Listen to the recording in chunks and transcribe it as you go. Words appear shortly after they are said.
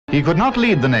He could not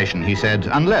lead the nation, he said,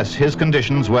 unless his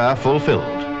conditions were fulfilled.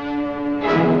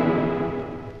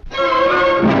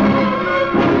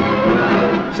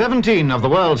 "17 of the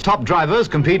world's top drivers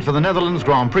compete for the Netherlands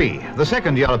Grand Prix, the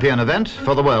second European event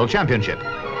for the World Championship.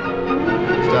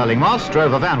 Stirling Moss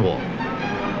drove a Vanwall.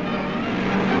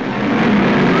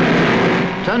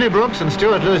 Tony Brooks and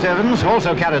Stuart Lewis-Evans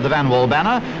also carried the Vanwall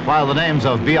banner, while the names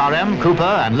of BRM, Cooper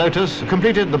and Lotus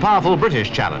completed the powerful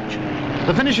British challenge.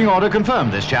 The finishing order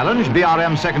confirmed this challenge: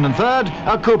 BRM second and third,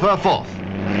 Cooper fourth.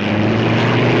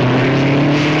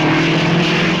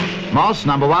 Moss,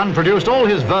 number one, produced all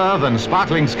his verve and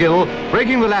sparkling skill,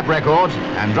 breaking the lap record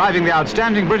and driving the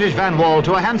outstanding British Vanwall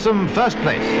to a handsome first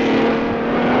place.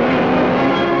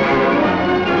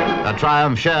 A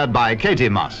triumph shared by Katie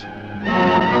Moss.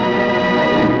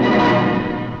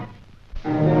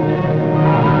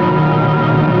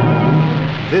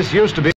 This used to be